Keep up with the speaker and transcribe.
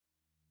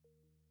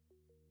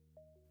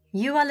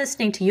You are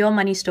listening to Your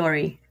Money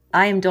Story.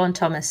 I am Dawn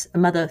Thomas, a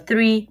mother of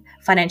three,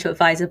 financial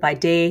advisor by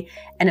day,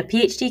 and a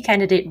PhD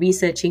candidate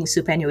researching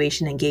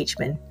superannuation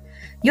engagement.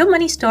 Your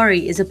Money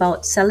Story is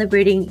about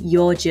celebrating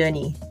your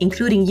journey,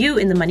 including you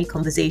in the money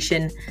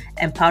conversation,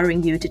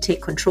 empowering you to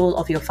take control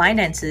of your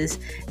finances,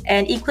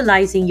 and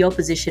equalizing your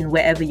position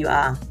wherever you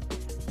are.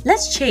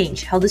 Let's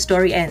change how the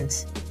story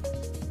ends.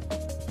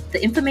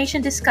 The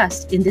information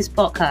discussed in this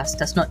podcast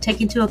does not take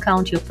into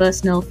account your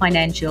personal,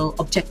 financial,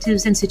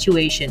 objectives, and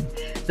situation.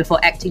 Before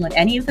acting on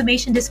any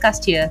information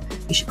discussed here,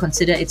 you should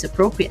consider its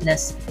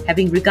appropriateness,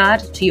 having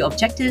regard to your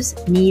objectives,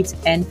 needs,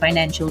 and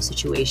financial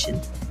situation.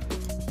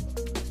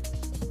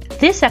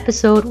 This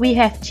episode, we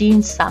have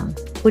Jean Sum,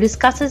 who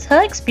discusses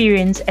her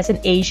experience as an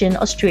Asian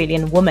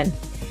Australian woman.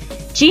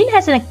 Jean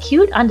has an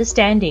acute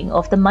understanding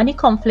of the money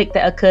conflict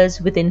that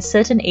occurs within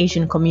certain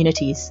Asian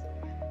communities.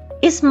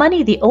 Is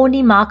money the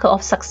only marker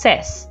of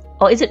success,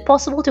 or is it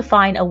possible to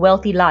find a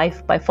wealthy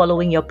life by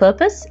following your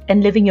purpose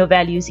and living your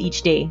values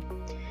each day?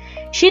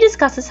 She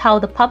discusses how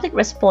the public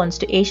response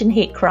to Asian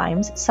hate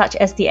crimes, such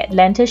as the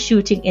Atlanta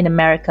shooting in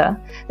America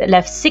that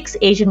left 6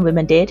 Asian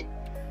women dead,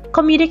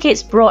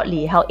 communicates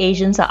broadly how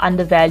Asians are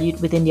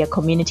undervalued within their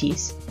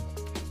communities.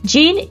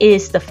 Jean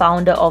is the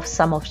founder of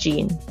Sum of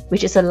Jean,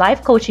 which is a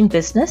life coaching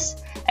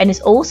business and is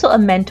also a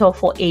mentor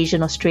for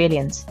Asian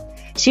Australians.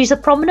 She's a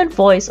prominent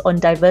voice on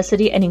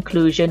diversity and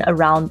inclusion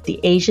around the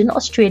Asian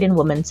Australian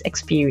woman's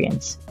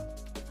experience.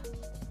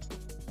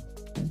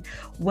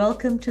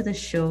 Welcome to the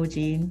show,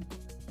 Jean.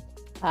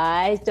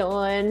 Hi,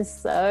 Dawn.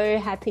 So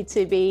happy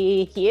to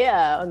be here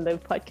on the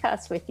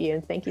podcast with you,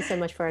 and thank you so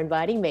much for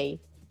inviting me.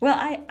 Well,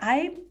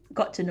 I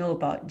got to know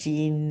about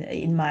Jean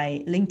in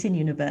my LinkedIn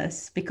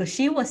universe because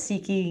she was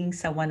seeking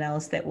someone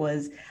else that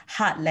was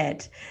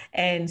heart-led.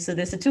 And so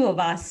there's the two of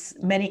us,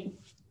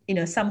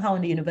 somehow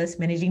in the universe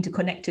managing to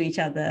connect to each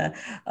other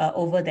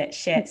over that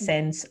shared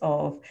sense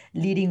of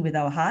leading with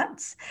our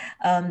hearts.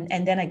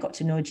 And then I got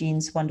to know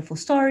Jean's wonderful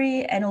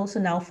story, and also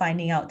now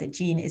finding out that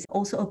Jean is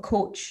also a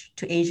coach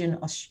to Asian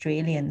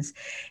Australians.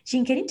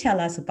 Jean, can you tell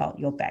us about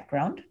your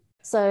background?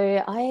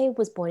 So I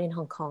was born in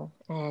Hong Kong,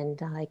 and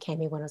I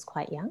came here when I was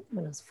quite young,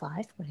 when I was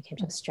 5, when I came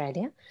to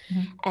Australia.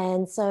 Mm-hmm.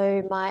 And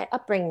so my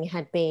upbringing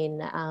had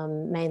been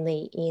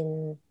mainly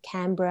in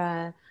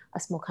Canberra, a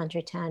small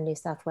country town, New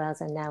South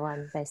Wales, and now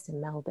I'm based in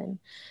Melbourne.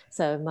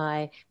 So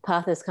my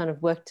path has kind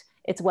of worked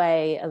its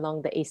way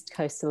along the east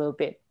coast a little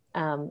bit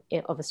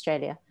of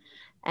Australia.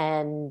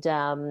 And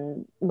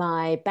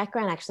my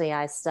background, actually,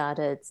 I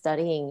started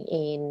studying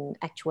in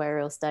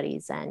actuarial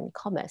studies and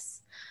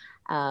commerce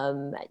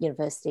at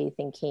university,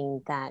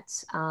 thinking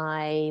that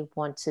I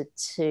wanted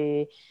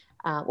to,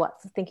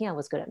 thinking I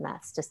was good at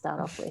maths to start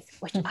off with,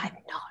 which I'm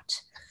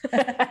not.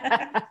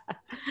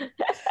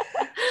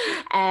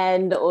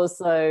 And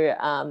also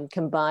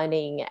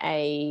combining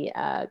a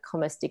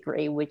commerce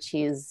degree, which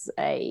is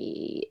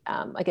I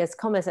guess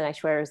commerce and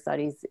actuarial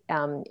studies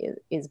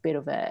is a bit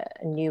of a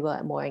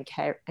newer, more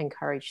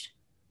encouraged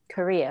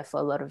career for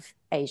a lot of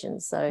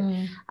Asians. So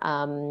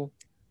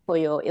for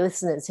your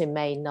listeners who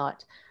may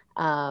not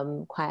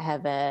quite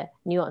have a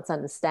nuanced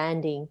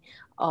understanding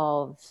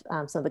of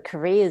some of the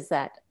careers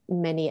that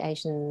many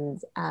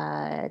Asians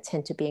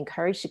tend to be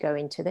encouraged to go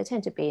into, they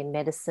tend to be in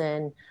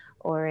medicine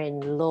or in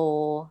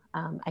law,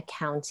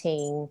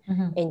 accounting,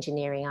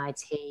 engineering,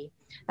 IT,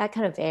 that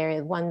kind of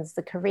area.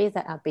 The careers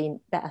that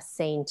are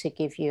seen to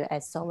give you a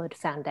solid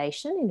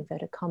foundation, in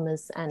inverted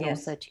commas, and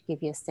also to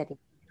give you a steady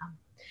income.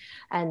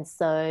 And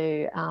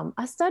so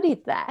I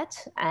studied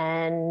that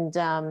and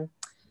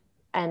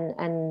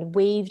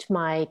weaved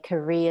my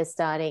career,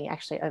 starting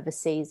actually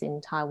overseas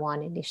in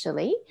Taiwan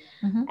initially,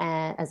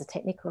 as a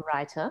technical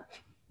writer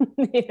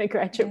in a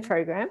graduate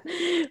program,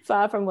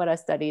 far from what I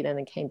studied, and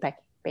then came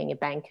back being a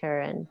banker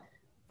and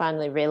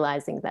finally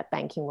realizing that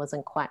banking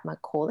wasn't quite my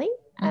calling,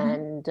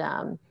 and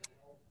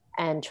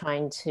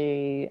trying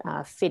to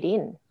fit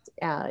in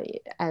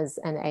as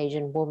an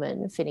Asian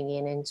woman, fitting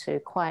into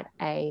quite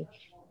a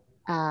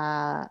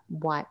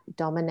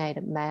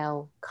white-dominated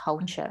male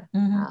culture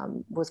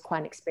was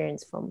quite an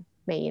experience for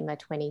me in my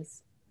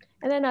 20s.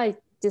 And then I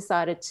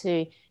decided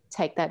to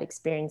take that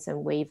experience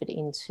and weave it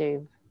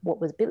into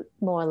what was a bit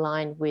more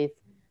aligned with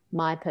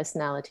my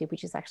personality,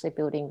 which is actually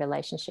building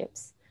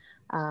relationships.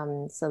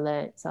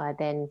 So I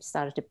then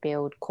started to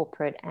build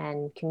corporate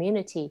and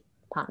community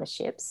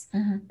partnerships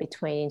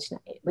within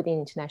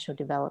international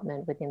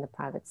development, within the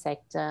private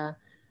sector,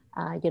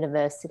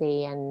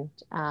 university, and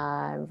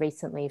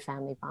recently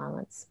family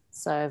violence.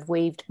 So I've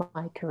weaved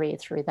my career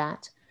through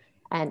that.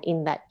 And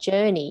in that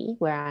journey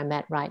where I'm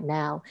at right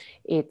now,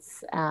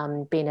 it's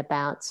been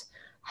about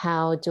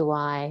how do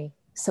I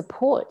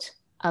support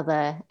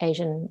other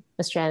Asian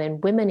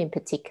Australian women in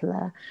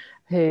particular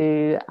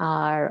who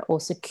are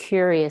also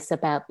curious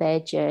about their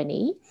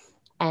journey,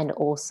 and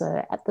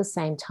also at the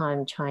same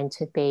time trying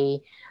to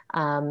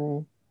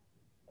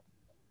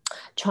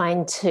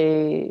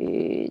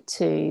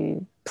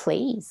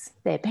please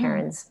their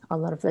parents a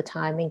lot of the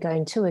time in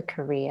going to a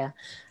career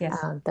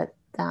that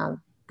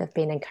they've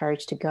been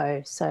encouraged to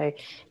go. So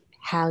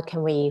how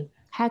can we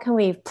how can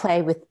we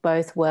play with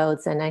both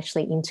worlds and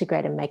actually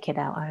integrate and make it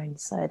our own?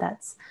 So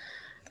that's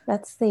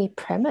the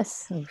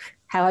premise of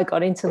how I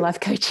got into life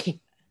coaching.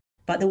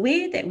 But the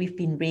way that we've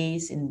been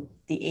raised in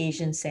the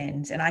Asian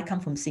sense, and I come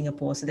from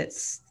Singapore, so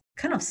that's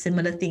kind of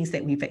similar things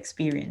that we've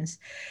experienced,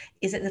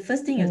 is that the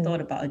first thing you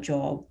thought about a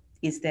job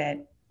is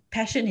that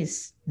passion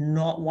is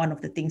not one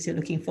of the things you're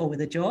looking for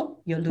with a job.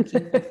 You're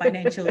looking for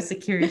financial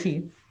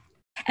security.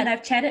 And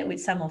I've chatted with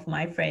some of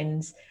my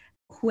friends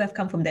who have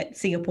come from that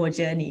Singapore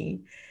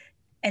journey.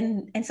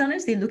 And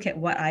sometimes they look at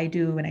what I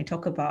do when I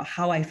talk about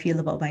how I feel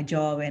about my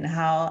job and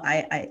how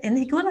I and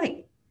they go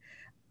like,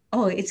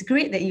 oh, it's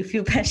great that you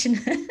feel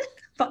passionate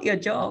about your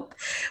job,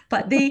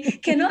 but they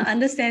cannot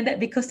understand that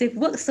because they've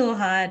worked so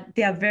hard,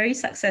 they are very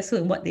successful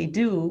in what they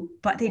do,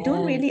 but they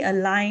don't really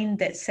align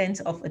that sense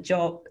of a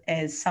job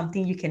as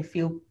something you can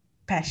feel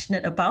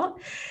passionate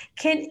about.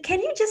 Can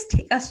you just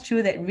take us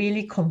through that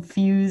really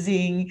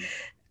confusing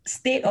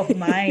state of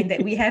mind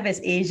that we have as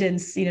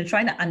Asians,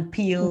 trying to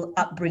unpeel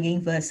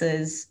upbringing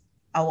versus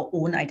our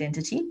own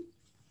identity?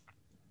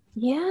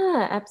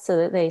 Yeah,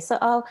 absolutely. So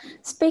I'll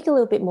speak a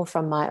little bit more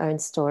from my own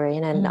story,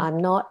 and I'm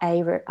not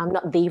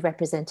the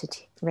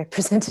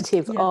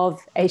representative of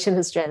Asian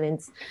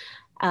Australians,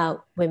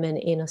 women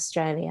in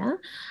Australia.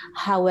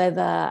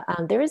 However,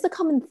 there is a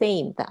common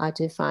theme that I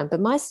do find.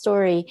 But my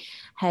story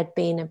had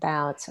been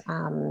about,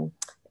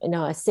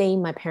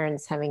 seeing my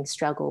parents having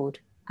struggled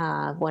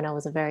when I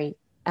was very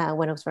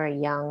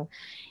young,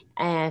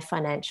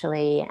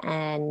 financially,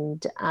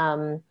 and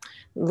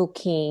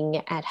looking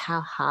at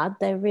how hard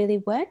they really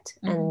worked,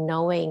 and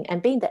knowing,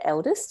 and being the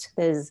eldest,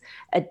 there's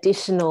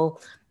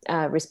additional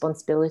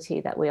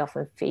responsibility that we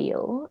often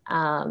feel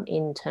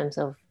in terms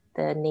of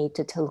the need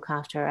to look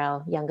after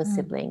our younger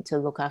sibling, to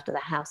look after the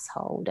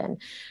household, and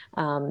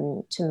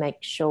to make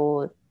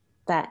sure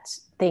that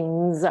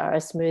things are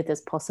as smooth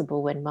as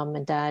possible when mum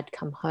and dad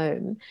come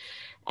home.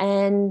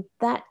 And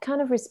that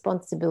kind of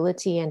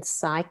responsibility and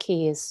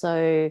psyche is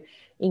so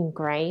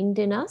ingrained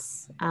in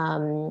us,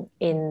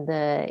 in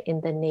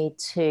the need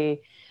to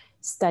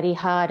study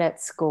hard at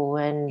school.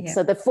 And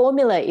so the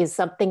formula is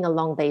something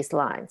along these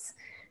lines: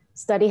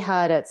 study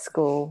hard at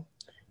school,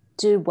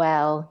 do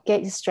well,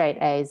 get your straight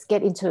A's,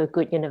 get into a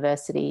good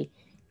university,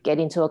 get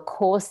into a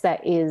course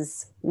that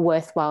is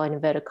worthwhile, in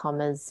inverted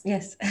commas.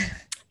 Yes.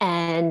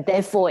 And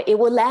therefore it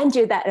will land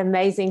you that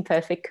amazing,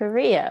 perfect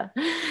career,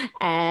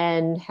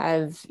 and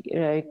have,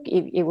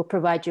 it will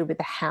provide you with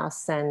the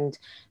house and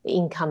the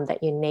income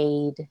that you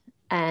need.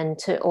 And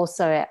to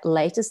also, at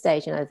later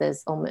stage,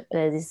 there's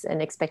an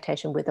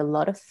expectation with a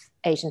lot of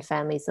Asian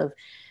families of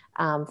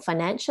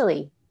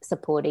financially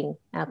supporting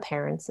our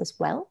parents as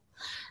well.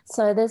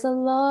 So there's a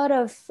lot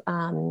of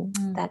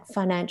that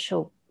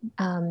financial,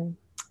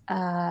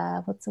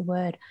 what's the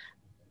word?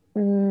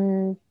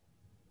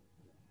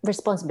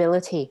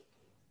 Responsibility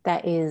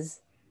that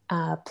is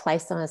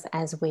placed on us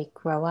as we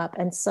grow up.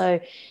 And so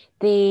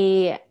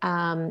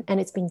and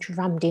it's been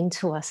drummed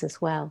into us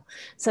as well.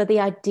 So the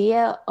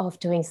idea of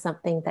doing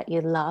something that you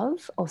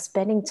love, or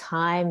spending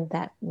time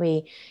that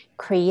we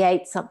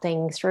create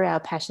something through our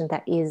passion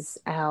that is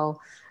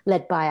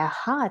led by our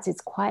hearts,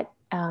 it's quite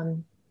a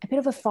bit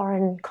of a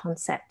foreign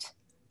concept.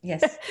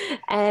 Yes.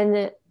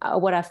 And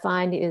what I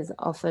find is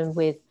often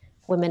with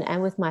women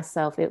and with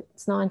myself,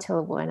 it's not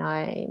until when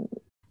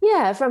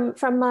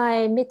from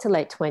my mid to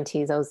late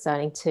 20s, I was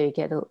starting to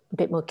get a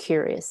bit more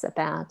curious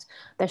about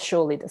that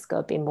surely there's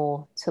got to be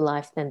more to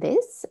life than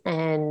this.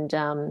 And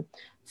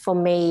for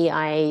me,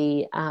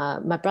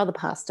 my brother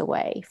passed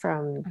away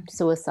from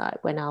suicide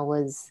when I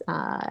was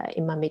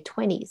in my mid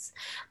 20s.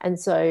 And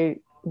so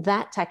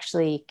that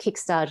actually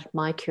kickstarted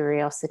my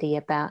curiosity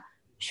about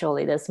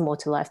surely there's more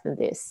to life than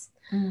this.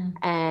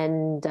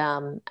 And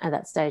at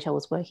that stage, I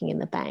was working in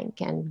the bank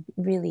and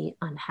really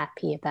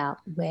unhappy about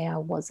where I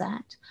was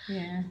at.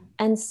 Yeah.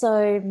 And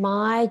so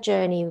my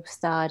journey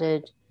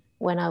started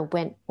when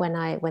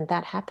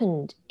that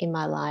happened in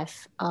my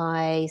life.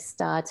 I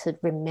started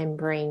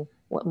remembering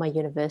what my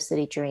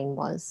university dream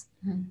was,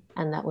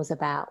 and that was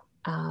about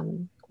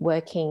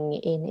working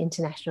in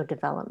international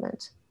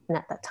development. And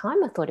at that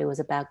time, I thought it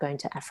was about going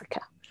to Africa,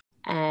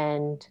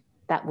 and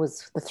that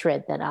was the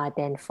thread that I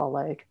then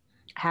followed.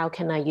 How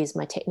can I use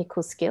my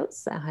technical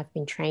skills that I've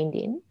been trained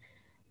in,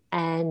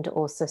 and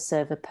also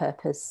serve a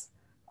purpose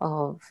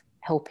of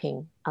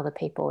helping other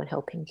people and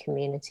helping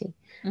community?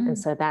 And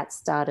so that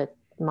started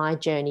my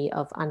journey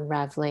of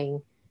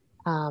unraveling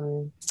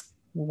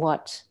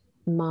what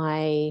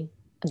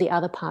the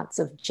other parts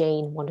of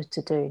Jean wanted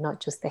to do, not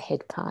just the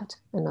head part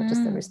and not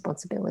just the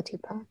responsibility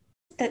part.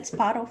 That's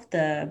part of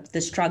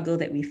the struggle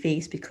that we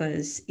face,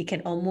 because it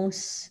can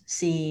almost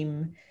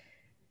seem,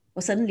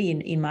 well, certainly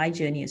in my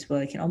journey as well,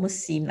 it can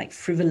almost seem like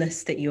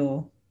frivolous that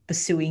you're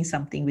pursuing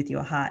something with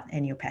your heart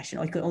and your passion,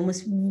 or it could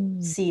almost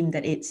seem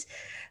that it's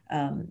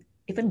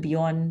even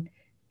beyond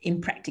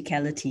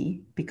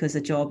impracticality, because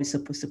a job is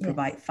supposed to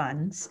provide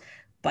funds,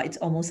 but it's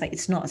almost like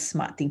it's not a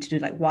smart thing to do.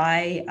 Like,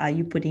 why are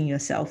you putting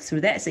yourself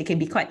through that? So it can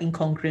be quite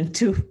incongruent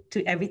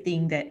to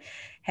everything that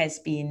has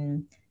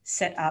been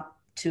set up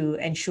to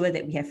ensure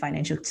that we have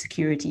financial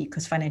security,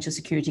 because financial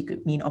security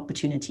could mean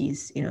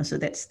opportunities, so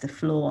that's the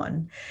flow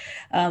on.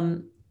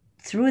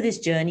 Through this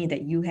journey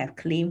that you have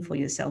claimed for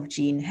yourself,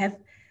 Jean,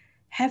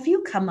 have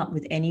you come up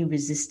with any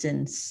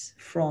resistance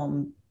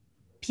from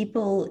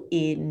people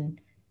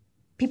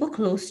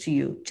close to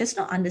you, just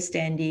not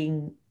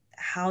understanding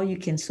how you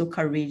can so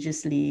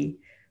courageously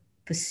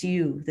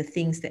pursue the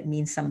things that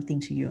mean something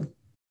to you?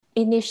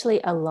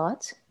 Initially, a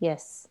lot,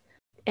 yes.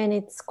 And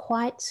it's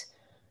quite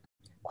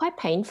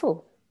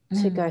painful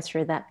to go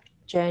through that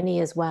journey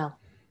as well,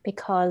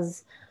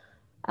 because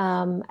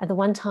at the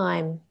one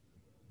time,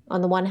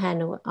 on the one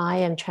hand, I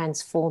am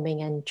transforming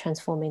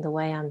the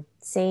way I'm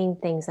seeing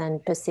things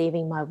and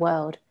perceiving my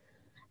world.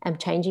 I'm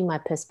changing my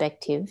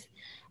perspective,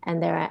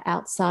 and there are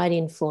outside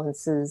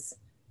influences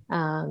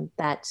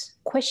that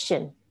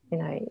question,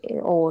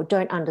 or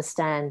don't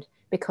understand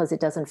because it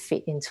doesn't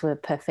fit into a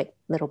perfect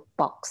little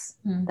box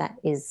that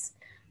is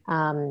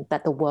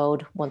that the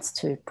world wants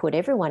to put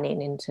everyone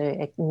into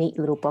a neat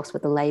little box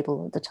with a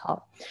label at the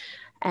top.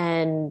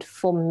 And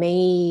for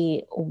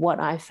me, what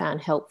I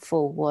found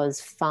helpful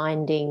was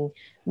finding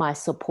my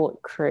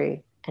support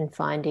crew and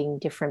finding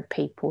different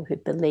people who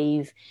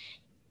believe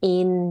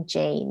in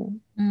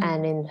Jean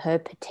and in her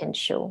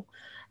potential.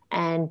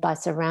 And by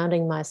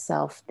surrounding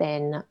myself,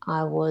 then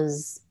I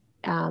was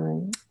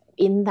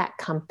in that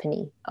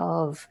company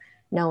of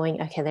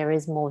knowing, okay, there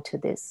is more to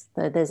this.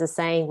 There's a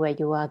saying where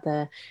you are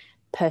the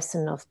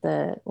person of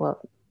the,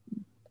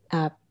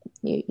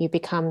 you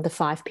become the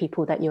 5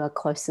 people that you are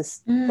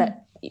closest,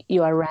 that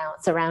you are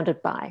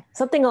surrounded by,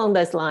 something along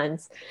those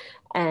lines.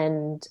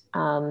 And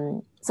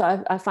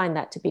so I find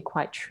that to be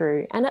quite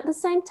true. And at the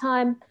same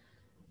time,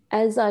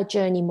 as I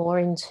journey more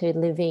into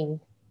living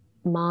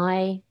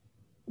my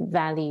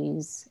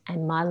values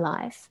and my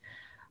life,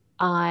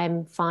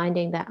 I'm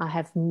finding that I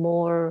have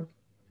more,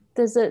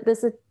 there's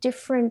a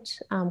different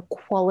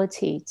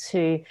quality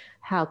to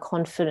how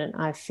confident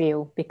I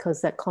feel,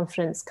 because that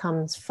confidence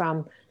comes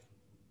from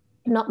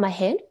not my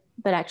head,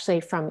 but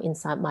actually from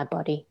inside my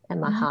body and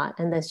my heart.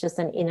 And there's just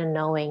an inner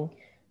knowing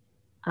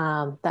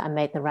that I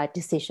made the right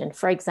decision.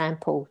 For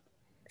example,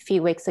 a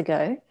few weeks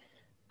ago,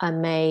 I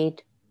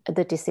made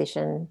the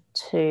decision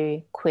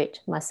to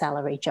quit my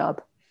salary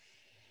job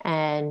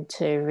and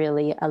to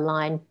really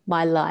align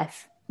my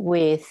life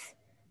with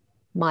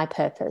my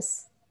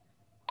purpose.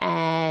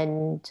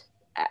 And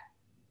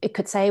it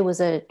could say it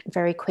was a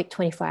very quick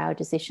 24-hour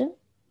decision.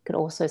 Could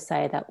also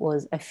say that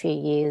was a few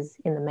years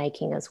in the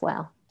making as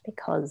well,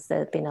 because there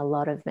have been a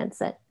lot of events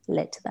that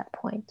led to that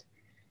point.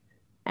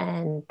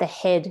 And the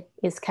head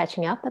is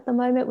catching up at the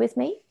moment with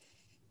me.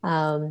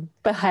 But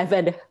I've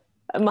had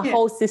my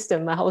whole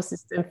system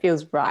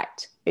feels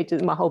right.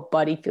 My whole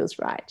body feels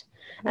right.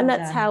 Well, and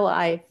that's done. How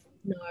I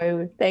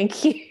know.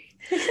 Thank you.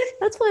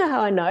 That's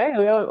how I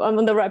know I'm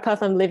on the right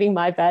path. I'm living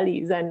my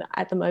values. And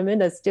at the moment,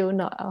 there's still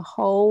not a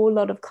whole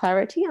lot of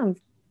clarity. I'm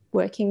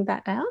working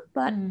that out,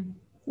 but I'm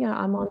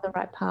on the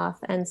right path.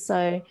 And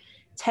so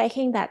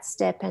taking that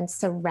step and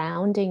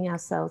surrounding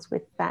ourselves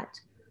with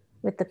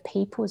the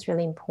people is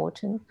really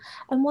important.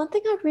 And one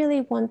thing I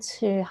really want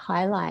to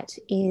highlight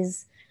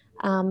is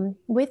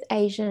with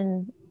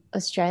Asian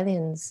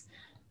Australians,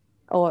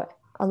 or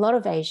a lot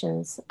of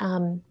Asians,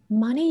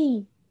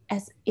 money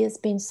has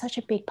been such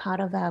a big part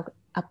of our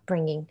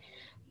upbringing.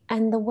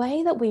 And the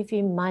way that we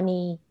view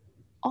money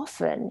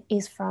often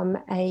is from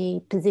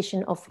a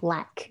position of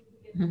lack.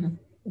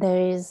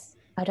 There is,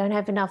 I don't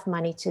have enough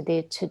money to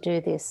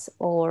do this,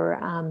 or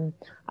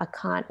I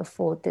can't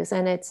afford this.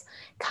 And it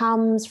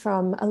comes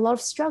from a lot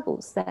of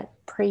struggles that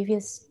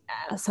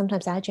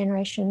sometimes our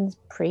generations,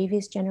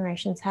 previous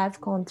generations have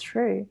gone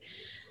through.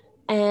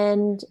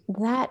 And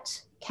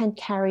that can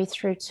carry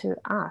through to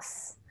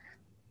us.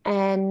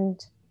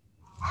 And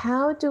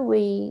how do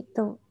we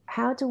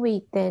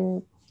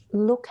then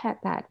look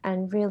at that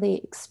and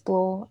really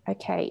explore,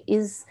 okay,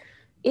 is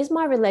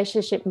my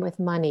relationship with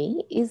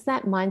money, is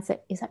that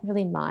mindset, is that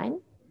really mine?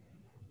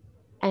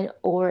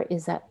 Or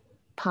is that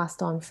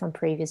passed on from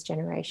previous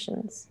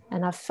generations?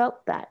 And I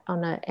felt that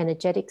on an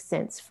energetic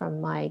sense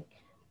from my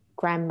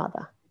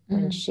grandmother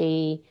when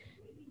she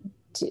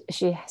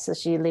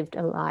lived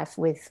a life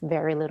with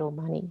very little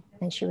money,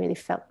 and she really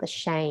felt the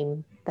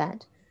shame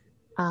that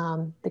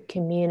the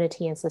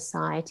community and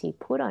society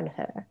put on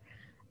her.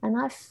 And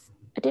I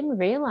didn't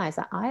realize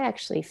that I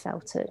actually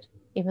felt it,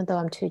 even though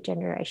I'm 2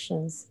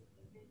 generations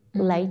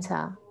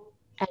later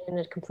and in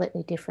a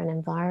completely different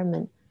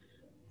environment.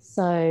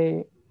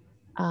 So,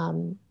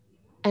 and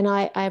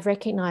I've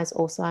recognized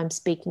also I'm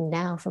speaking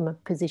now from a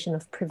position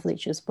of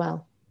privilege as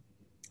well,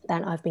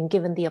 that I've been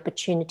given the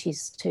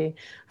opportunities to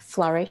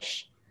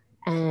flourish,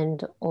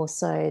 and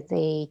also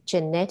the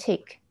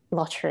genetic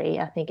lottery,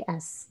 I think,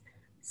 as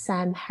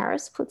Sam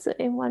Harris puts it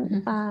in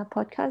one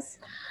podcast,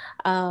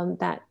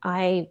 that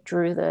I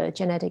drew the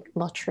genetic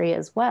lottery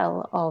as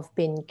well of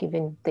being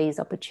given these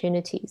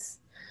opportunities.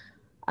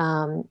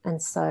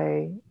 And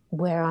so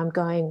where I'm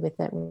going with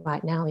it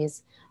right now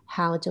is,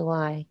 how do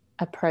I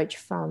approach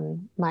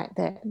from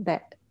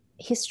that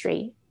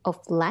history of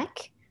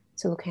lack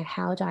to look at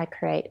how do I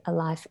create a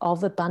life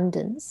of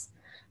abundance,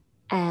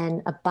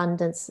 and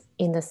abundance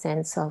in the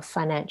sense of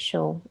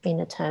financial,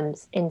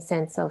 in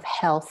sense of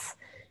health,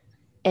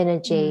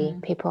 energy,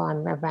 people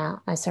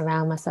I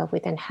surround myself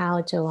with, and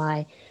how do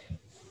I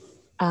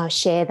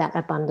share that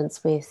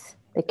abundance with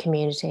the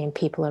community and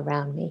people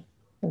around me.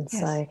 And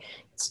so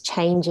it's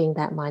changing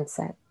that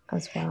mindset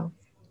as well.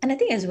 And I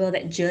think as well,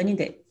 that journey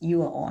that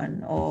you are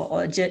on,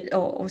 or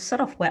sort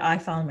of where I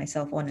found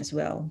myself on as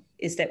well,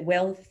 is that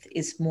wealth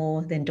is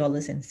more than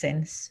dollars and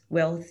cents.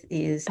 Wealth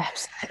is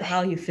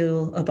how you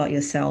feel about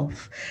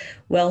yourself.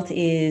 Wealth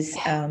is,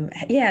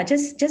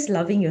 just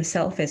loving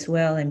yourself as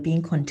well and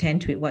being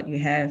content with what you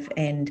have.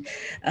 And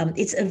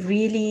it's a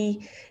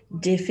really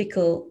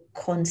difficult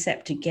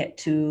concept to get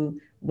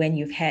to when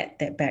you've had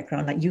that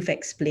background, like you've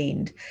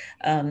explained.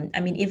 I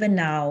mean, even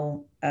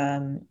now,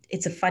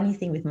 it's a funny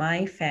thing with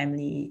my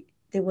family.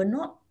 They were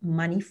not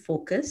money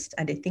focused,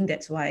 and I think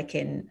that's why I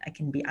can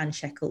be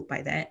unshackled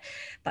by that.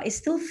 But it's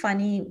still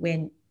funny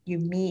when you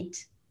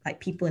meet like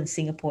people in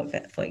Singapore,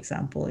 for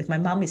example. If my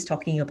mom is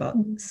talking about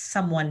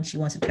someone she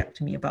wants to talk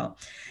to me about,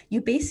 you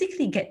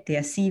basically get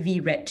their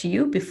CV read to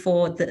you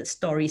before the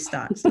story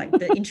starts, like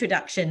the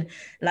introduction,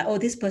 like, oh,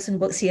 this person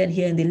works here and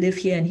here and they live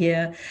here and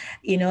here,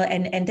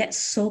 and that's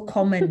so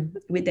common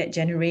with that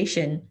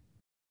generation.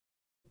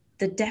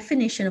 The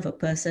definition of a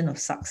person of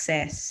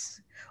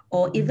success,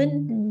 or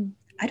even,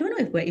 I don't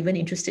know if we're even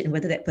interested in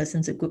whether that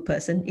person's a good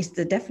person, is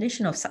the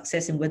definition of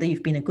success in whether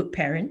you've been a good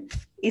parent,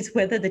 is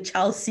whether the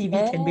child's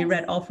CV can be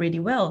read off really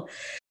well.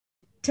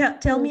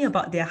 Tell me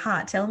about their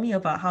heart. Tell me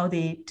about how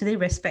do they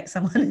respect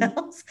someone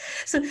else?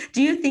 So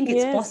do you think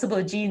it's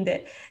possible, Jean,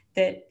 that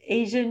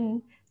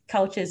Asian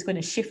culture is going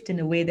to shift in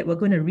a way that we're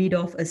going to read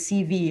off a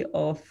CV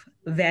of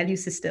value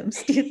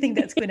systems? Do you think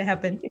that's going to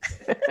happen?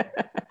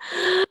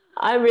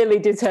 I'm really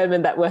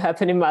determined that will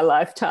happen in my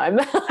lifetime.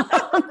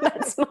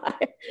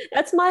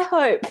 That's my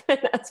hope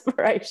and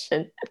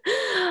aspiration.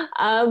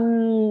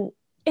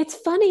 It's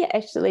funny,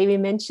 actually, we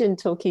mentioned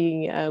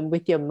talking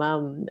with your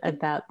mum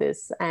about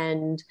this,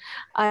 and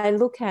I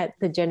look at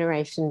the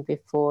generation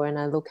before, and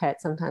I look at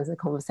sometimes the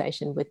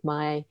conversation with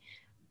my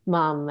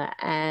mum,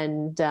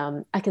 and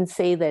I can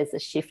see there's a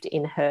shift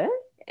in her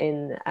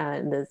in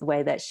the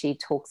way that she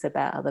talks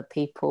about other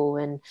people,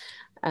 and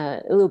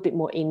a little bit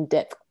more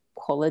in-depth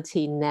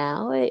quality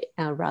now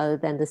rather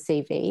than the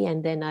CV.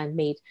 And then I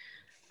meet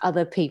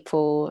other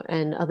people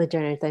and other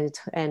generations,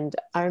 and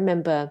I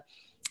remember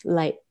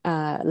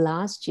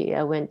last year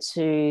I went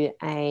to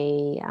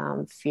a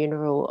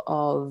funeral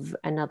of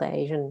another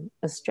Asian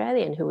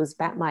Australian who was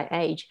about my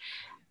age,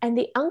 and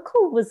the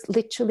uncle was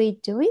literally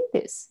doing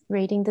this,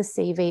 reading the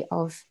CV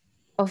of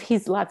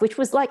his life, which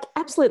was like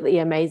absolutely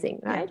amazing,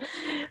 right?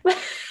 Yeah.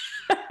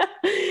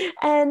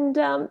 And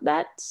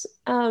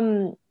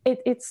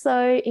it's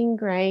so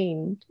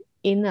ingrained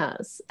in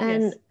us.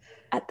 And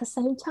at the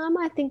same time,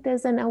 I think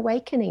there's an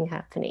awakening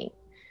happening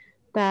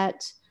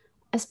that,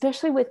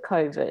 especially with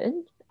COVID,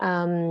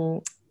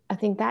 I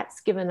think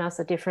that's given us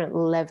a different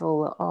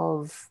level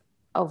of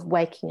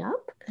waking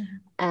up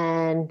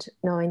and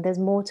knowing there's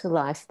more to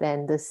life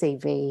than the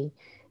CV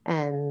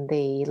and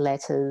the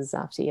letters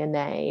after your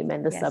name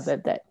and the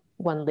suburb that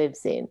one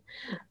lives in.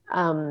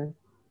 And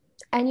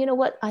you know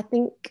what? I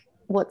think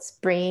what's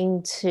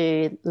bringing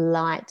to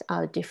light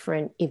are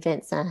different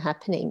events that are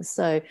happening.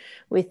 So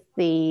with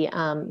the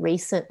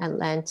recent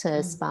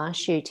Atlanta spa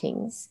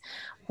shootings,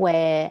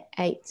 where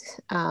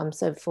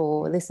so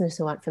for listeners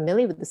who aren't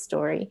familiar with the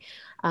story,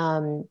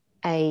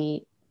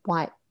 a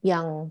white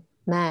young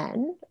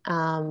man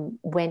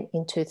went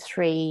into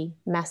 3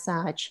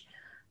 massage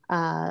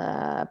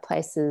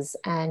places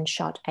and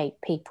shot 8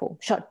 people,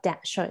 shot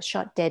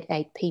dead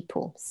 8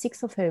 people,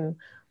 6 of whom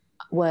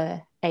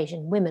were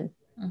Asian women.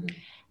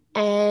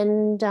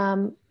 And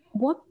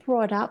what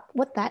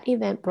that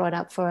event brought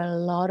up for a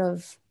lot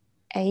of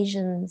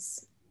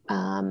Asians,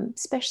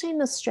 especially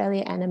in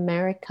Australia and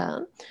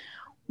America,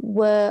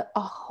 were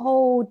a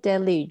whole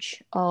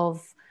deluge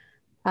of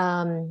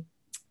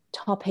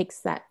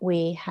topics that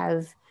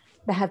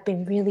have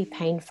been really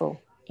painful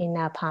in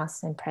our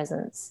past and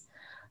presents.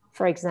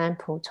 For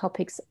example,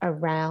 topics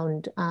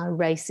around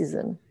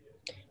racism.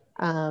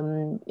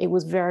 It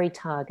was very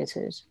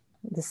targeted.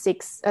 The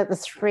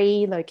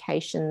 3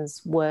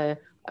 locations were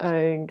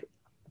owned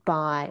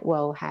by,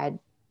 had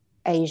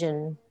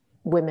Asian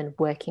women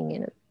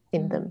working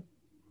in them.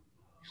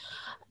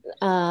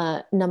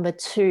 Number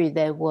 2,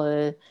 there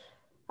were,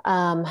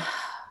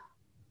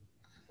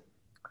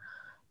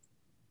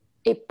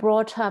 it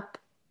brought up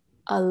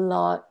a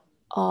lot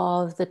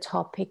of the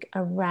topic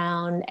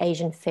around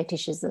Asian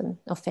fetishism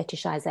or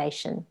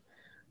fetishization.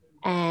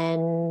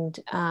 And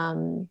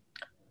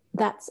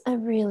that's a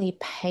really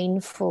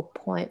painful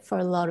point for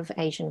a lot of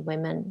Asian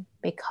women,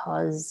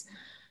 because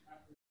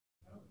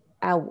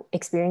our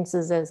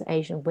experiences as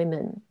Asian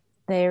women,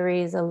 there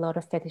is a lot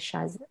of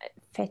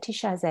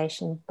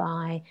fetishization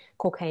by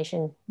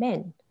Caucasian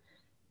men.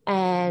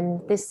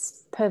 And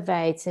this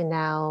pervades in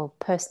our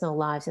personal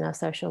lives, in our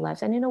social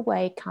lives, and in a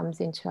way comes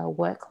into our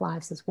work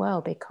lives as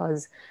well,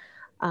 because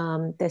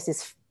there's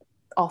this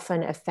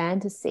often a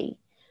fantasy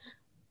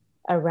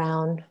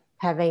around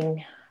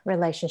having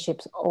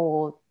relationships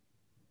or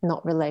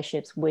not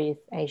relationships with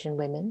Asian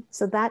women.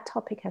 So that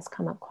topic has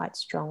come up quite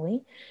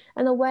strongly.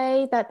 And the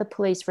way that the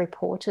police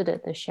reported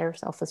it, the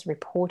sheriff's office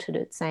reported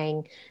it,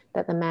 saying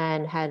that the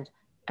man had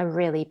a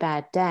really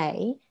bad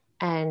day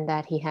and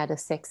that he had a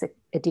sex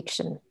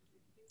addiction.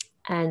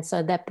 And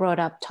so that brought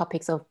up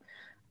topics of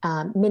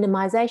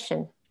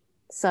minimization.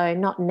 So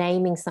not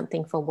naming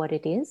something for what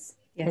it is,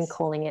 yes, and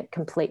calling it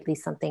completely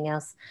something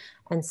else.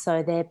 And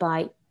so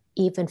thereby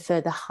even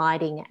further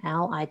hiding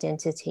our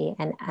identity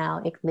and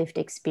our lived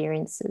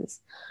experiences.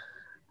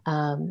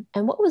 And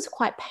what was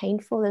quite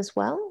painful as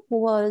well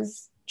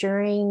was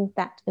during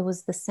that, it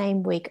was the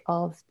same week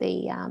of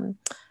the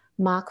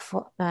March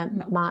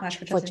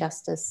for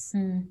Justice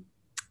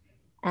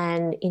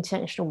and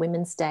International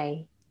Women's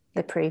Day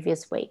the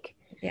previous week.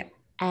 Yeah.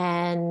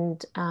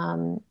 And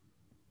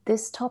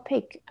this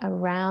topic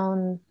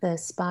around the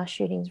spa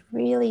shootings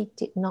really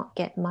did not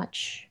get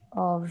much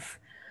of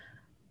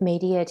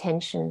media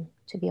attention,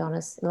 to be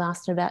honest. It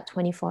lasted about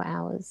 24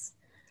 hours.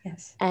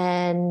 Yes.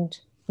 And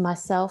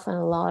myself and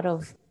a lot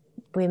of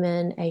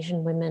women,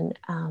 Asian women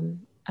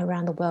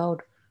around the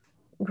world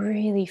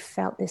really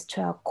felt this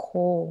to our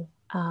core.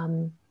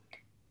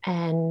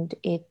 And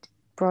it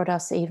brought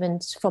us,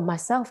 even for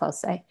myself, I'll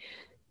say,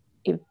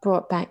 it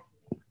brought back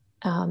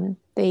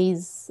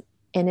these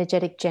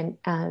energetic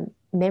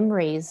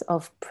memories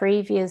of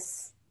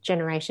previous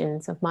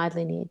generations of my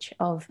lineage,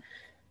 of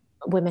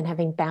women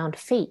having bound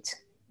feet,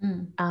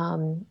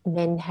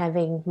 men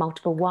having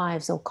multiple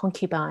wives or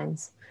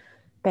concubines,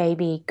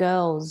 baby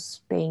girls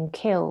being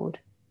killed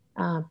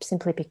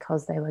simply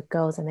because they were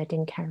girls and they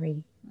didn't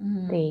carry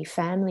the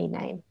family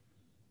name.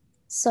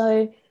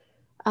 So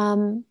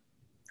a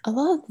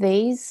lot of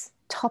these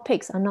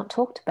topics are not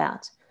talked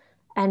about.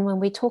 And when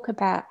we talk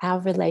about our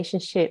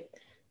relationship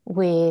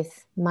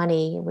with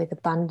money, with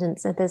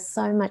abundance, and there's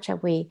so much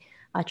that we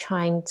are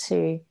trying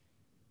to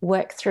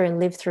work through and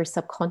live through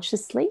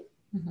subconsciously.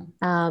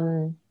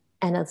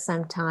 And at the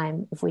same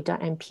time, if we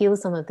don't unpeel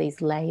some of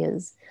these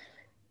layers,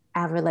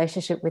 our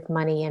relationship with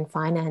money and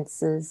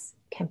finances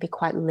can be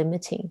quite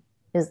limiting,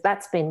 because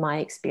that's been my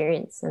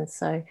experience. And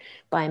so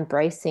by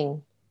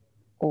embracing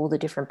all the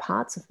different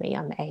parts of me,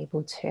 I'm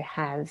able to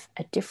have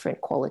a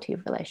different quality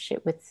of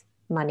relationship with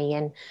money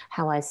and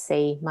how I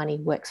see money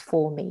works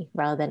for me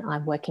rather than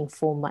I'm working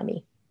for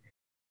money.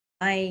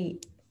 My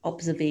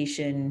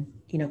observation,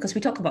 because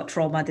we talk about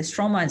trauma, there's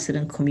trauma in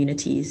certain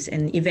communities,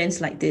 and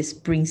events like this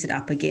brings it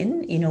up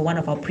again. One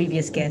of our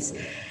previous guests,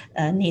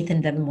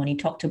 Nathan Devonmoni,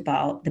 talked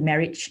about the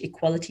marriage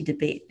equality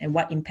debate and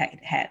what impact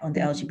it had on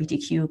the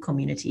LGBTQ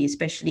community,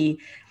 especially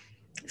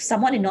if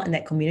someone is not in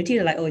that community.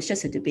 They're like, oh, it's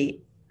just a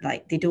debate.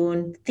 Like, they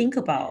don't think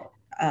about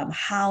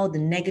how the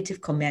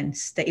negative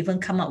comments that even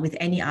come up with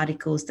any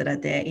articles that are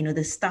there,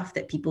 the stuff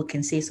that people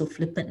can say so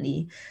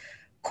flippantly,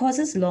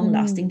 causes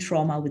long-lasting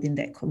trauma within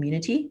that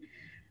community.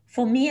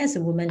 For me as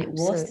a woman, it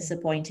was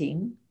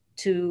disappointing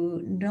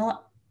to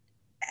not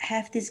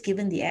have this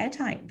given the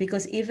airtime,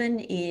 because even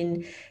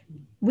in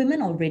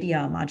women already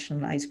are a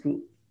marginalized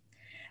group,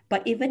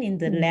 but even in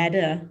the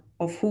ladder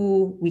of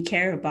who we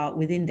care about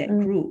within that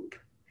group,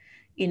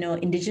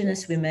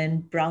 Indigenous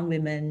women, brown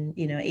women,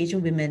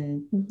 Asian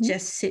women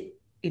just sit,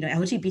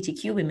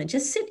 LGBTQ women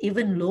just sit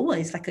even lower.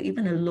 It's like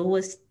even a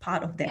lowest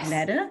part of that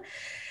ladder.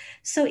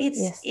 So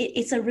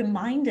it's a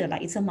reminder,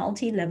 like it's a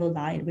multi-level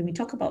line. When we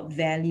talk about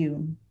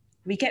value,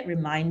 we get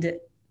reminded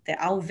that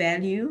our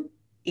value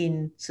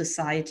in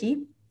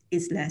society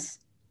is less.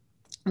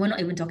 We're not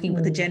even talking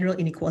about the general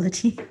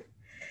inequality,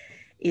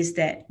 is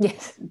that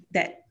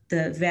that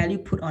the value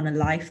put on a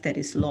life that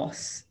is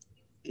lost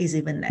is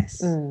even less.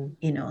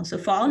 So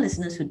for our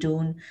listeners who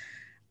don't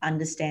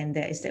understand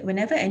that, is that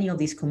whenever any of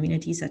these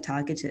communities are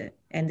targeted,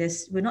 and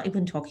we're not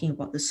even talking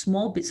about the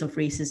small bits of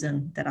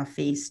racism that are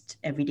faced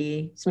every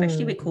day,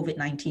 especially with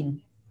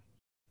COVID-19.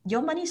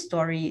 Your money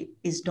story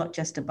is not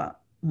just about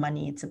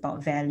money, it's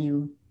about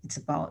value, it's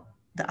about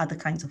the other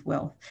kinds of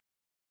wealth.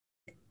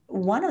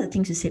 One of the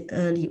things you said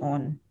early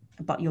on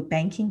about your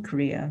banking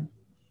career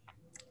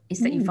is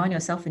that you found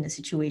yourself in a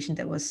situation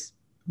that was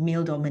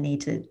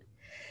male-dominated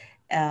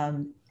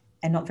and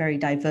not very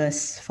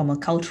diverse from a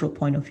cultural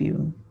point of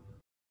view.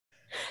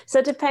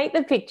 So to paint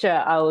the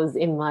picture, I was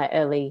in my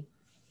early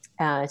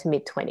to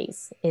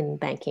mid-20s in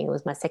banking. It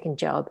was my second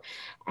job.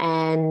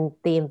 And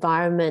the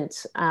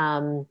environment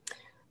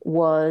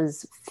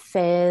was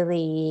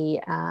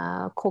fairly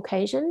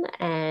Caucasian,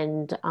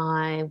 and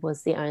I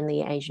was the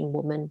only Asian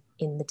woman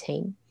in the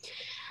team.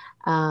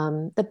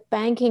 The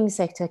banking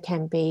sector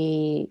can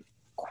be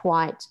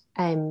quite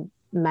a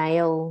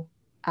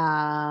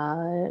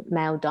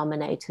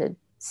male-dominated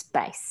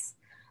space.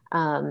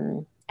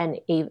 And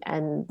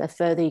the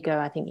further you go,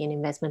 I think in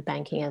investment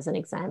banking, as an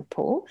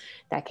example,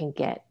 that can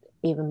get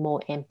even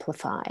more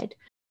amplified.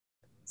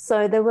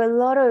 So there were a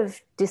lot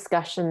of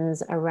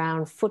discussions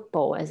around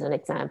football, as an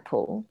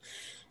example,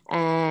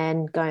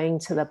 and going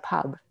to the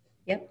pub.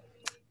 Yep.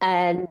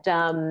 And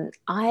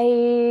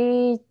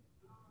I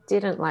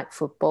didn't like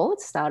football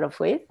to start off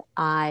with.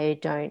 I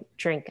don't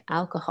drink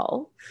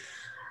alcohol,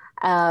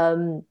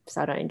 so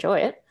I don't enjoy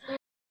it.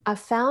 I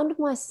found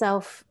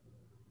myself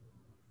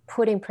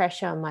putting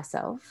pressure on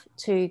myself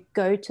to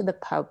go to the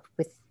pub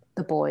with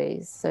the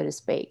boys, so to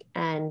speak,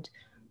 and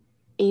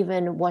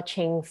even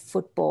watching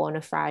football on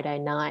a Friday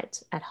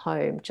night at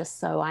home just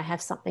so I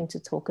have something to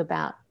talk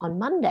about on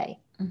Monday.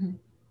 Mm-hmm.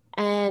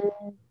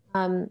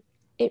 And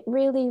it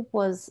really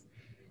was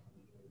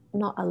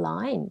not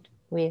aligned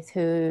with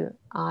who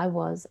I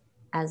was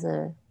as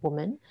a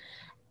woman,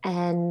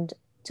 and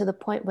to the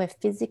point where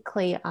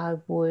physically I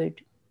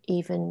would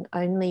even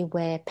only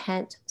wear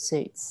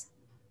pantsuits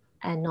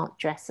and not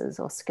dresses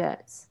or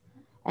skirts.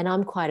 And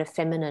I'm quite a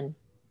feminine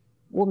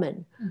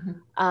woman.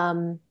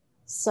 Mm-hmm.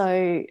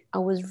 So I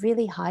was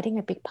really hiding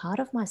a big part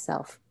of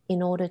myself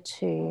in order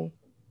to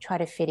try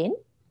to fit in.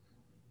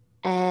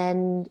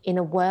 And in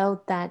a world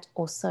that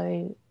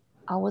also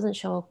I wasn't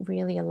sure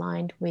really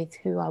aligned with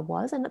who I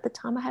was. And at the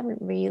time I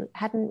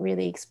hadn't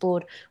really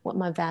explored what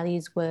my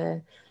values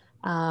were,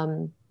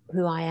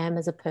 who I am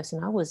as a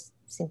person. I was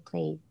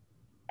simply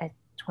a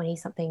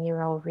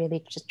 20-something-year-old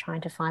really just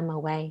trying to find my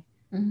way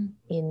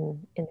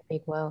in the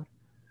big world.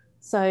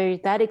 So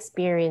that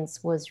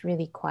experience was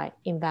really quite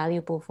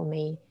invaluable for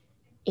me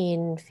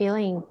in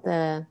feeling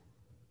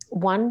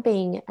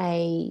being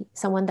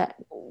someone that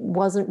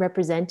wasn't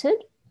represented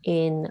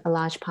in a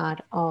large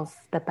part of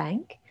the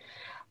bank,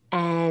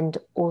 and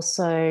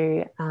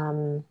also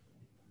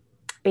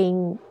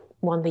being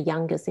one of the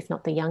youngest, if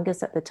not the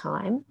youngest at the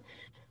time,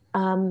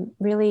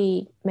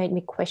 really made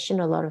me question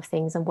a lot of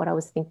things and what I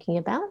was thinking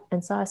about.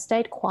 And so I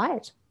stayed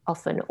quiet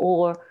often,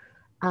 or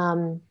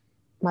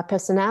my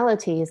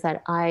personality is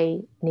that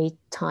I need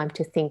time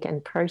to think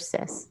and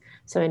process.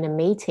 So in a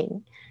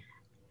meeting,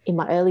 in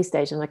my early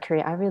stage of my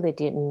career, I really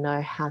didn't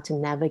know how to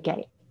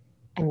navigate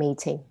a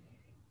meeting,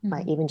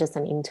 like even just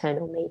an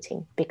internal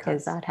meeting,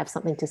 because I'd have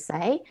something to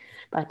say.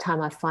 By the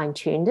time I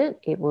fine-tuned it,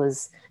 it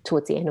was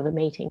towards the end of a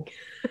meeting.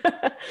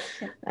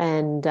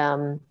 And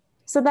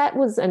so that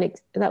was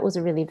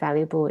a really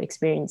valuable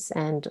experience.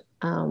 And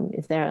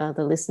if there are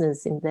other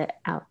listeners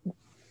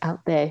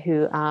out there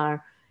who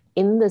are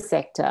in the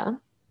sector,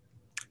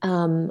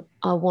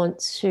 I want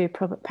to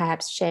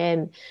perhaps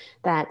share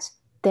that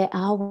there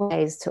are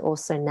ways to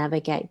also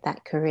navigate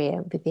that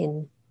career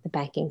within the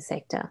banking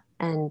sector.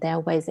 And there are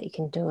ways that you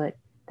can do it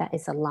that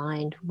is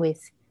aligned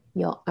with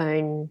your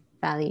own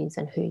values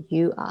and who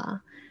you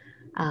are,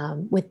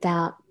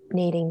 without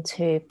needing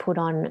to put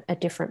on a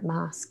different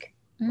mask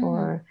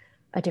or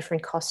a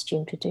different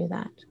costume to do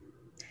that.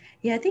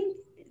 Yeah, I think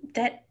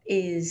that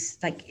is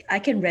like, I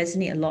can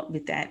resonate a lot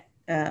with that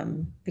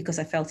because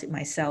I felt it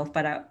myself.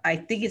 But I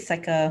think it's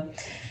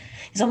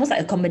almost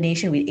like a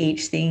combination with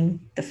age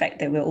thing, the fact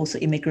that we're also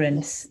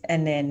immigrants.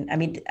 And then,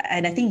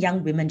 and I think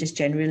young women just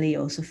generally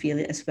also feel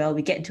it as well.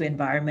 We get into an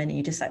environment and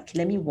you're just like, okay,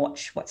 let me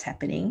watch what's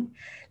happening.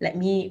 Let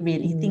me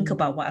really think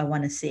about what I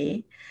want to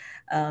say.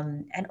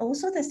 And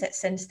also there's that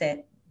sense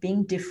that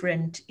being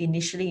different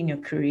initially in your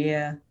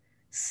career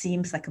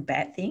seems like a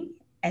bad thing.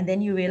 And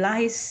then you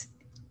realize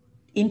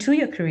into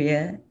your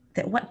career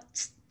that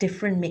what's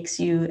different makes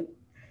you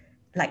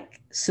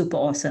like super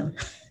awesome.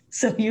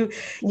 So you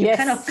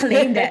kind of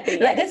claim that,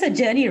 like, that's a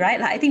journey, right?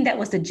 Like, I think that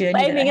was the journey.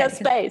 Claiming a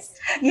space.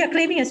 Yeah,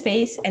 claiming a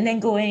space, and then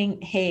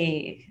going,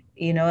 hey,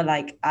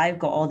 like, I've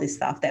got all this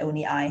stuff that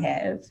only I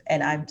have,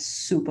 and I'm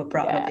super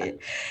proud of it.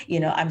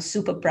 I'm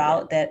super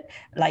proud that,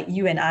 like,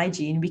 you and I,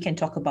 Jean, we can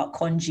talk about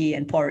congee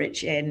and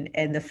porridge and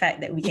the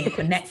fact that we can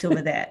connect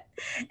over that.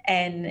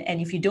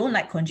 And if you don't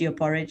like congee or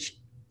porridge,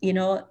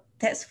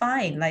 that's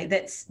fine. Like,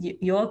 that's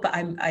but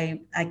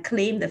I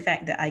claim the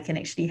fact that I can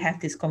actually have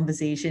this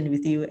conversation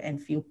with you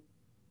and feel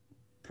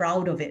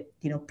proud of it,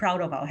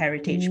 proud of our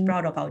heritage,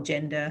 proud of our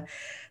gender,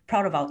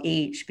 proud of our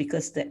age,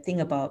 because that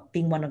thing about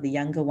being one of the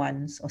younger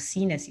ones or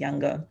seen as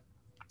younger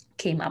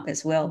came up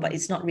as well. But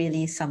it's not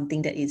really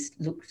something that is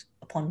looked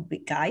upon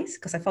with guys,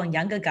 because I found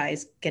younger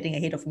guys getting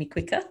ahead of me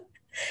quicker,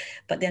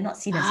 but they're not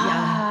seen as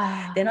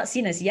young. They're not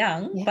seen as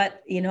young,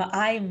 but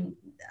I'm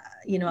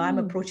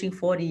approaching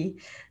 40,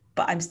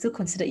 but I'm still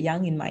considered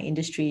young in my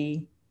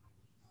industry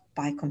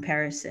by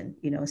comparison,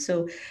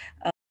 so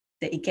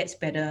that it gets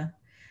better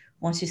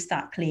once you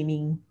start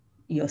claiming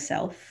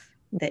yourself,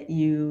 that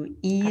you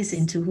ease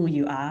into who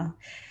you are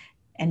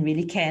and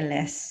really care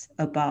less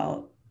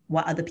about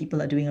what other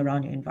people are doing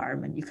around your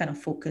environment. You kind of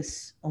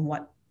focus on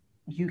what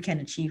you can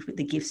achieve with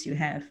the gifts you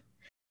have.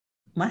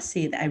 Must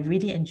say that I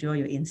really enjoy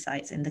your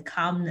insights and the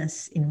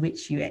calmness in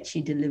which you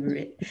actually deliver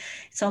it.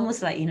 It's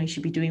almost like, you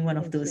should be doing one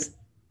of those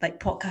like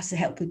podcasts to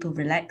help people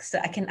relax. So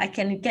I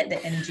can get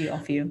the energy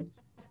off you.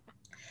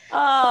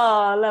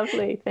 Oh,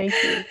 lovely. Thank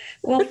you.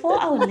 Well,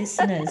 for our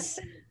listeners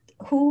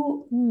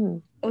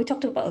who we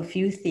talked about a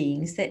few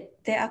things that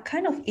they are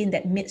kind of in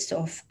that midst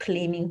of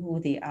claiming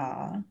who they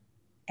are,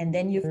 and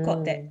then you've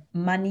got that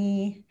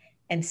money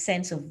and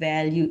sense of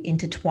value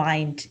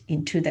intertwined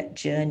into that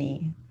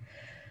journey.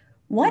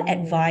 What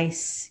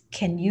advice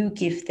can you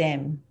give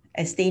them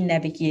as they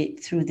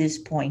navigate through this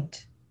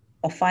point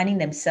of finding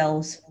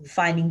themselves,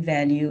 finding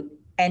value,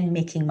 and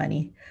making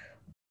money?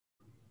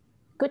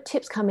 Good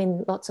tips come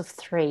in lots of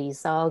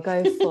threes. So I'll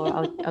go for,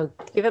 I'll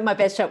give it my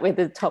best shot with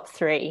the top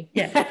three.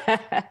 Yeah.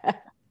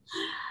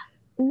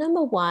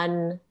 Number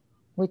one,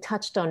 we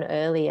touched on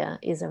earlier,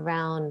 is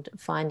around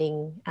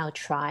finding our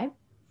tribe.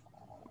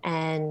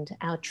 And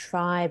our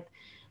tribe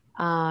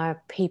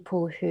are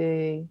people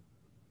who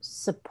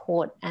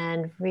support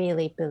and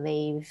really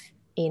believe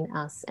in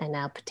us and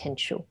our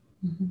potential.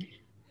 Mm-hmm.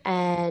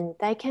 And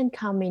they can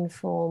come in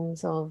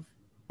forms of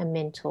a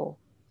mentor,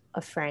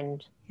 a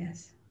friend,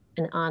 yes,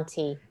 an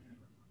auntie.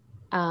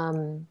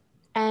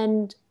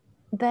 And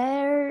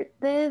they're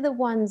the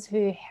ones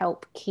who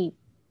help keep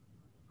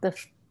the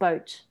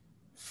boat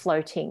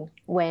floating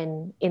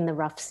when in the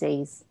rough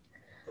seas.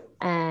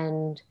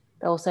 And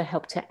they also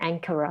help to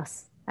anchor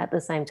us at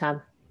the same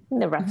time in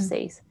the rough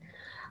seas.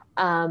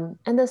 And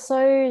they're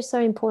so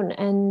important.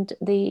 And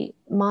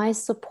my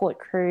support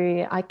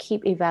crew, I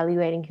keep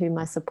evaluating who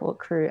my support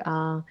crew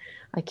are.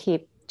 I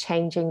keep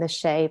changing the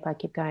shape. I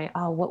keep going,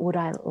 oh, what would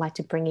I like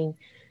to bring in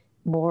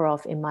more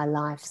of in my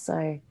life?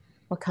 So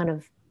what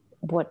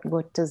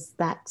does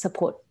that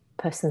support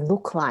person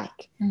look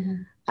like?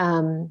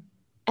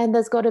 And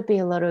there's got to be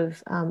a lot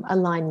of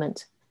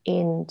alignment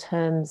in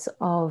terms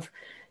of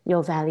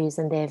your values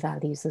and their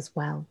values as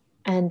well.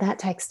 And that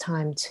takes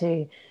time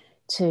to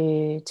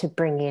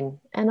bring in.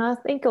 And I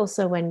think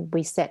also when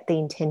we set the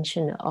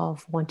intention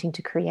of wanting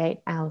to create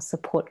our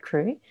support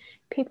crew,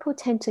 people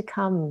tend to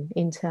come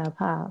into our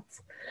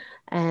paths.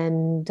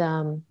 And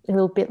a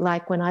little bit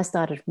like when I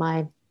started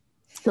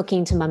looking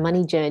into my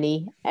money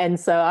journey. And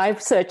so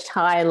I've searched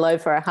high and low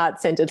for a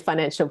heart-centered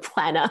financial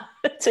planner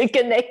to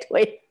connect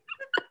with.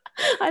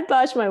 I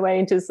barged my way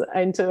into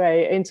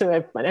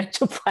a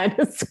financial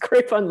planners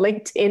group on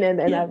LinkedIn, and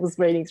then I was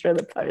reading through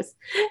the posts,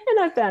 and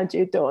I found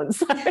you, Dawn.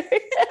 So,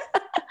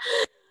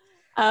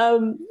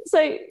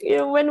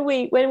 when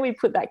we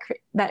put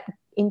that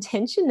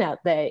intention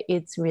out there,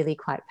 it's really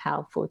quite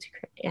powerful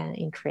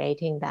in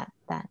creating that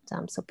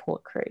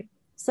support crew.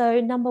 So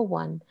number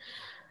one.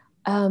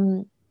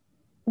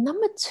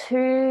 Number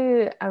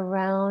two,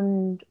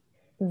 around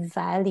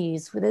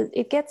values,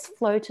 it gets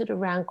floated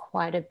around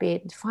quite a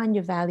bit. Find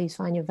your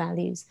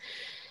values.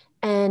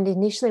 And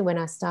initially when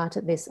I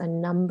started this a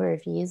number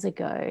of years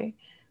ago,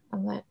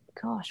 I'm like,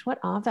 gosh, what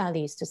are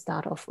values to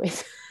start off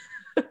with?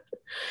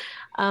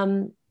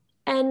 And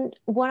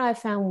what I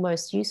found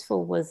most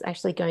useful was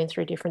actually going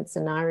through different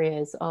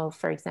scenarios of,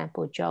 for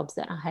example, jobs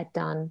that I had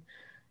done,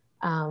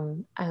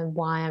 and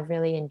why I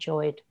really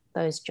enjoyed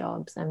those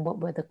jobs and what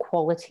were the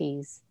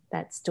qualities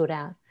that stood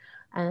out,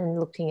 and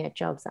looking at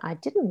jobs that I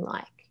didn't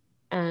like,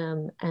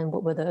 and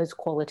what were those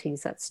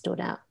qualities that stood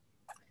out.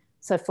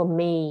 So for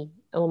me,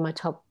 my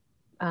top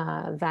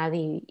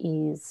value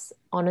is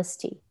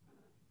honesty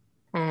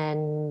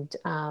and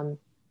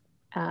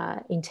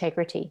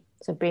integrity.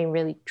 So being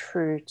really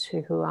true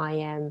to who I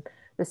am,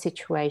 the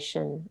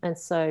situation. And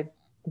so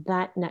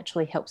that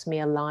naturally helps me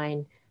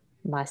align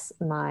my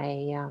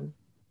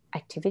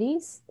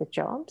activities, the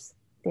jobs,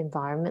 the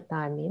environment that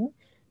I'm in,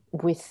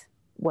 with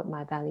what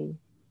my value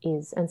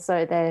is. And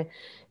so there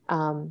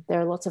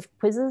are lots of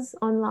quizzes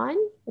online.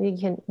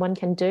 One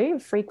can do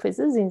free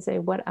quizzes and say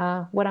what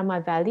are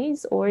my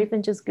values, or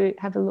even just go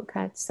have a look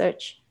at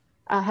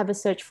have a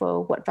search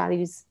for what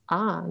values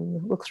are,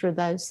 and look through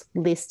those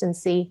lists and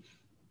see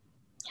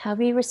how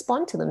you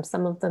respond to them.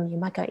 Some of them you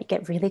might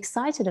get really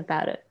excited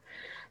about it.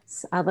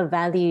 Other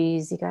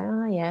values you go,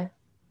 oh yeah,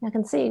 I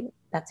can see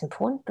that's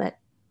important, but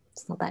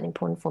it's not that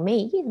important for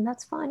me, and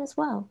that's fine as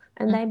well.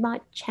 And they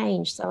might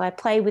change. So I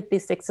play with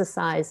this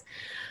exercise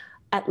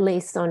at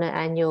least on an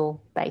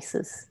annual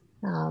basis.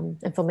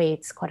 And for me,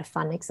 it's quite a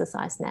fun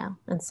exercise now.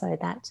 And so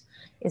that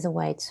is a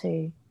way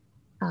to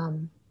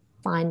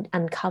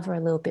uncover a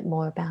little bit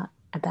more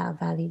about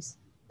values.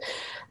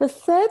 The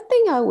third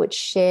thing I would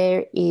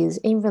share is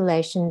in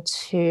relation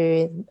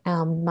to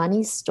our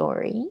money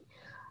story.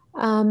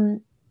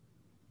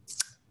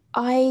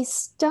 I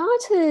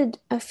started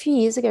a few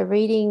years ago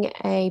reading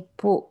a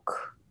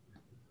book,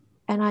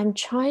 and I'm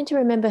trying to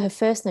remember her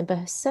first name, but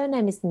her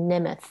surname is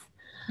Nemeth,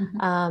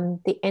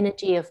 The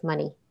Energy of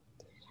Money.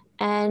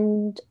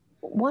 And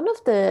one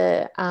of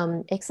the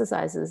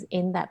exercises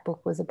in that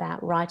book was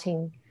about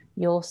writing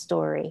your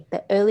story,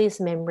 the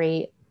earliest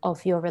memory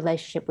of your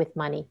relationship with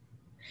money.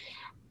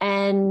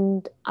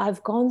 And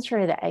I've gone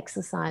through the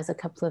exercise a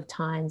couple of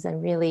times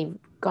and really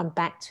gone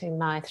back to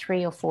my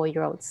 3 or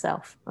 4-year-old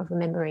self of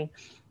remembering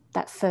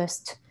that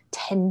first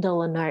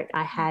 $10 note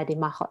I had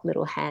in my hot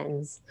little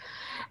hands,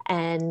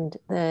 and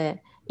the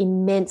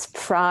immense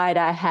pride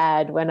I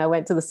had when I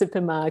went to the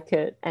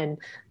supermarket and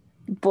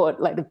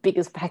bought like the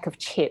biggest pack of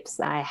chips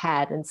I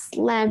had and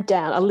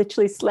I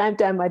literally slammed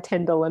down my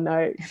 $10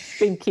 note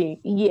thinking,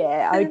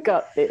 yeah, I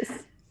got this.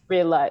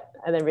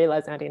 And then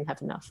realizing I didn't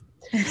have enough.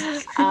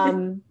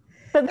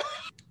 But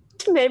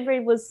that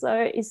memory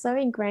is so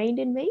ingrained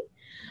in me.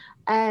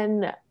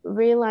 And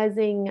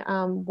realizing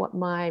what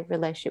my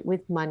relationship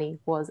with money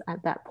was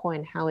at that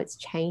point, how it's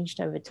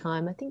changed over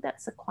time, I think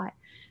that's a quite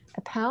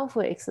a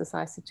powerful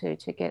exercise to do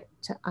to get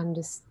to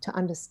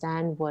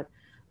understand what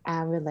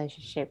our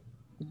relationship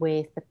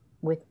with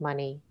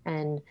money,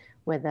 and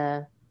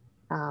whether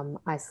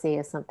I see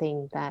as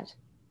something that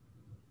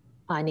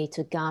I need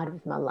to guard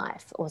with my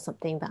life, or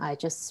something that I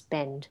just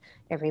spend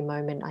every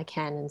moment I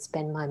can and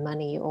spend my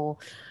money, or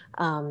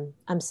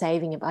I'm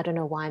saving it, but I don't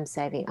know why I'm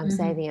saving. I'm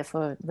saving it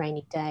for a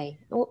rainy day,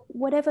 or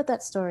whatever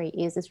that story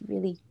is. It's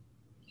really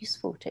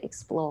useful to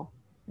explore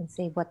and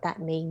see what that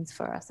means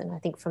for us. And I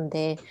think from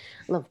there,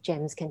 a lot of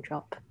gems can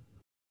drop.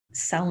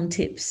 Sound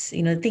tips,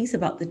 things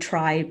about the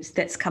tribes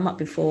that's come up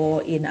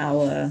before in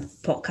our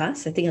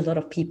podcast. I think a lot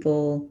of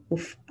people who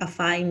are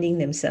finding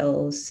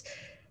themselves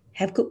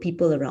have good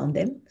people around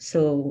them.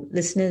 So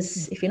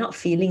listeners, if you're not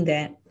feeling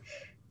that,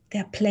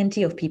 there are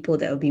plenty of people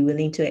that will be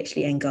willing to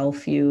actually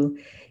engulf you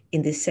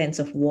in this sense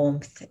of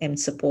warmth and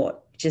support.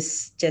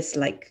 Just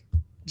like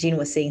Jean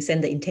was saying,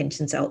 send the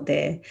intentions out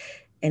there,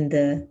 and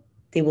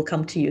they will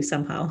come to you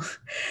somehow.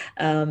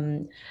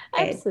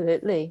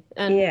 Absolutely.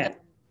 And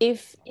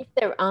if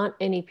there aren't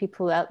any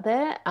people out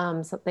there,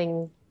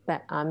 something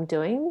that I'm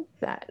doing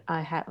that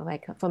I have,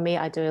 like for me,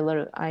 I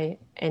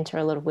enter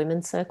a lot of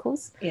women's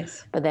circles.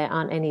 Yes. But there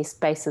aren't any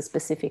spaces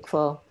specific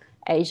for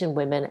Asian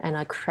women, and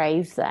I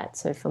crave that.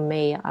 So for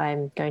me,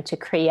 I'm going to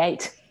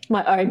create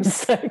my own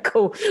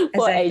circle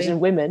for Asian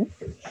women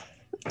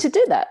to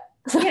do that.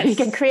 So you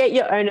can create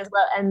your own as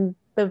well, and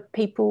the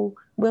people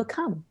will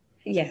come.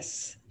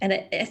 Yes, and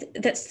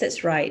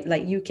that's right.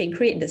 Like, you can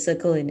create the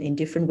circle in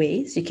different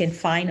ways. You can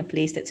find a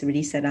place that's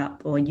already set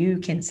up, or you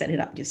can set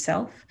it up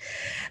yourself.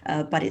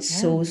 But it's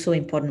so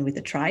important with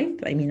the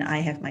tribe. I mean, I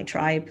have my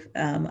tribe.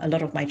 A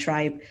lot of my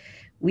tribe,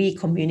 we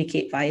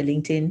communicate via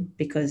LinkedIn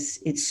because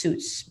it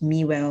suits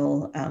me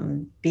well.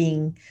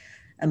 Being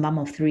a mom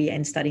of 3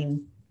 and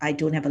studying, I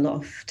don't have a lot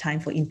of time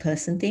for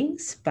in-person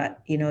things, but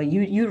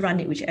you run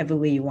it whichever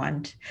way you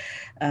want.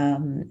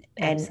 And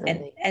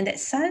that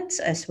sounds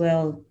as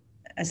well.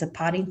 As a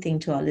parting thing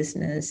to our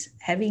listeners,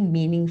 having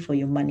meaning for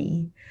your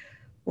money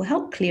will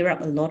help clear up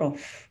a lot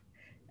of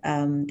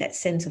that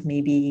sense of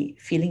maybe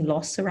feeling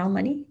lost around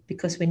money.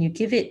 Because when you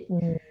give it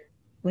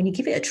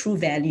a true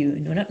value,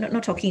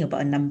 not talking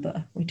about a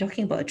number, we're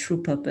talking about a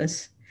true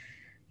purpose.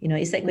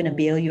 Is that going to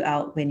bail you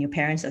out when your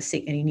parents are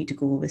sick and you need to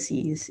go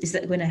overseas? Is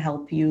that going to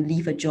help you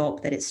leave a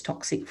job that is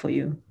toxic for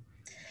you?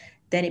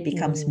 Then it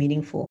becomes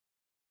meaningful.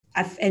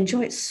 I've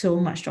enjoyed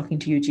so much talking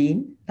to you,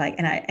 Jean.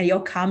 And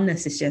your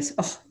calmness is just,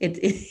 it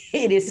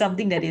is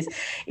something that is,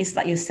 it's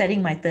like you're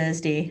setting my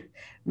Thursday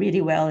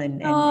really well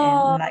and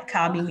like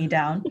calming me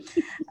down.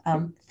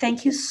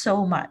 Thank you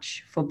so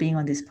much for being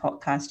on this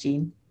podcast,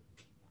 Jean.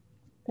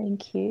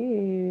 Thank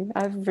you.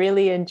 I've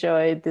really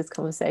enjoyed this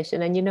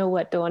conversation. And you know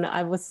what, Dawn,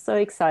 I was so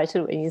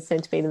excited when you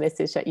sent me the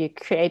message that you're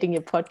creating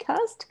your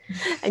podcast,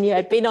 and you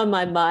had been on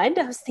my mind.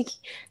 I was thinking,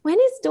 when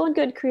is Dawn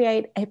going to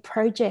create a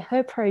project,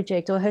 her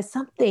project or her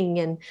something?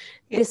 And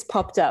this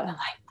popped up. I'm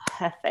like,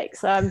 perfect.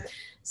 So I'm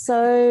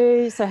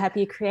so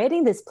happy you're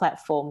creating this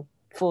platform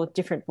for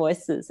different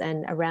voices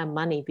and around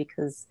money,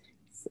 because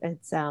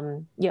it's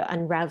you're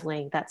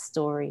unraveling that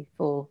story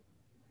for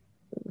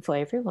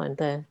everyone,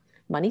 the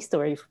money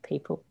story for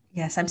people.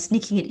 Yes, I'm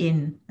sneaking it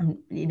in.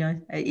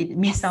 It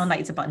may sound like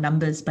it's about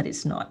numbers, but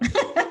it's not.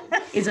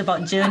 It's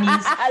about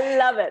journeys. I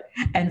love it.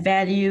 And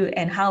value,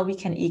 and how we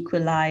can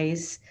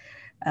equalize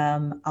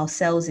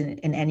ourselves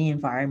in any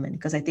environment.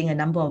 Because I think a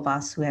number of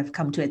us who have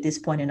come to at this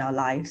point in our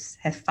lives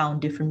have found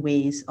different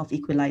ways of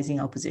equalizing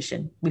our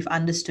position. We've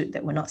understood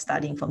that we're not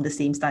starting from the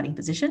same starting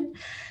position,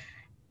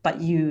 but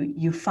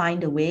you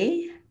find a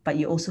way. But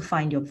you also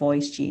find your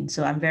voice, Jean.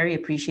 So I'm very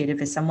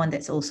appreciative as someone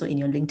that's also in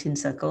your LinkedIn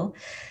circle,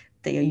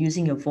 that you're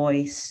using your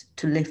voice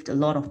to lift a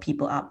lot of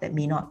people up that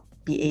may not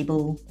be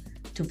able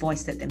to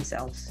voice that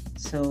themselves.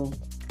 So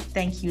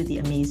thank you, the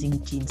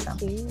amazing Jean Sum.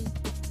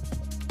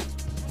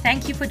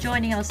 Thank you for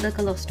joining our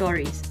Circle of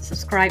Stories.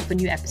 Subscribe for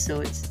new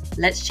episodes.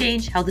 Let's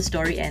change how the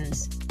story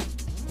ends.